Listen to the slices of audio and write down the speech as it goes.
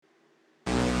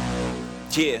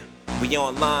Yeah, we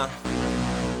online.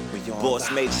 Boss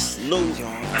Major salute.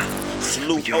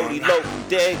 Salute Odie Loc,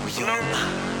 dig?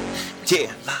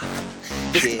 Yeah.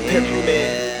 This the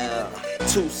Pyramid.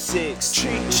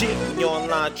 2-6. We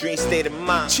online, dream state of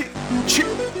mind.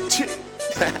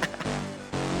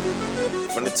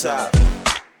 From the top.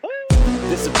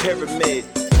 This a pyramid.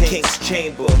 King's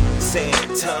Chamber. Same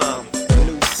time. A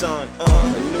new sun,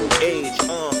 a new age.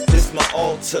 This my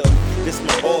altar. This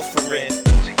my offering.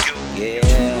 Yeah,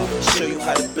 show you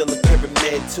how to build a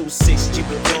pyramid. 2-6, keep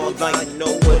it on like you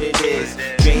know what it is.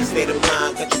 Dream state of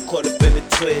mind, got you caught up in a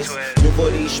twist. New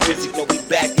body spits, you know we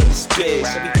back in this bitch.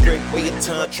 Let me break away your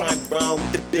tongue, try and run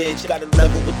with the bitch. Got a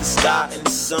level with the sky and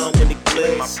the sun when it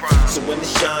glitters. So when it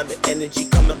shine, the energy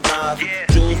come alive.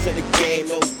 Jewels in the game,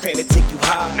 no crane to take you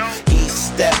high. Each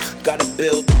step, gotta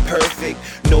build the perfect.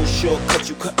 No shortcut,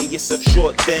 you cutting yourself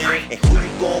short then. And who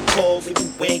you gon' call when you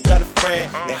ain't got a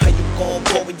friend? And how you gon'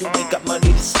 go when you ain't got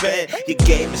money to spend? Your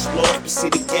game is lost, but see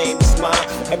the game is mine.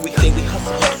 Everything we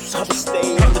hustle, how we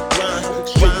stay on the grind.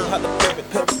 Show you how the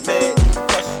pyramid,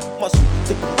 muscle,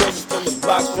 take the roses from the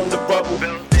box, from the bubble.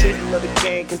 Children of the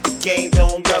game, cause the game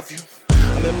don't love you.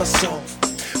 I'm in my zone,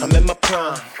 I'm in my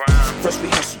prime. First we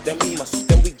hustle, then we muscle,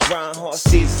 then we grind. Hard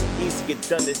season, easy get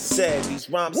done than said. These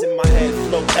rhymes in my head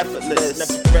flow effortless,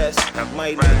 never rest.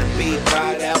 Might let the beat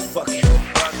ride out, fuck it.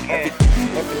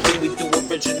 Everything we do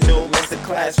original,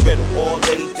 masterclass, riddle, all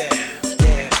laid down.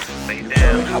 You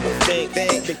heard how I think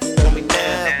you know me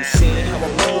now. You seeing how I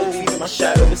move, even my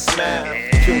shadow is smile.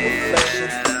 Pure reflection,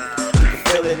 you can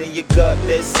feel it in your gut,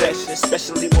 this section,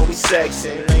 especially when we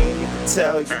sexing. I ain't even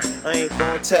tell you, I ain't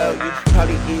gonna tell you.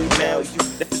 Probably email you,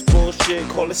 if it's bullshit,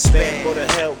 call it spam. Go to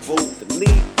hell, vote,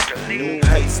 delete. New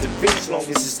heights to reach, long as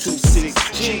it's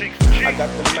 2-6G. I got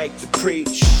the mic to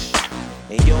preach,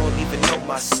 and you don't even know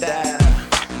my style.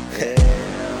 Yeah.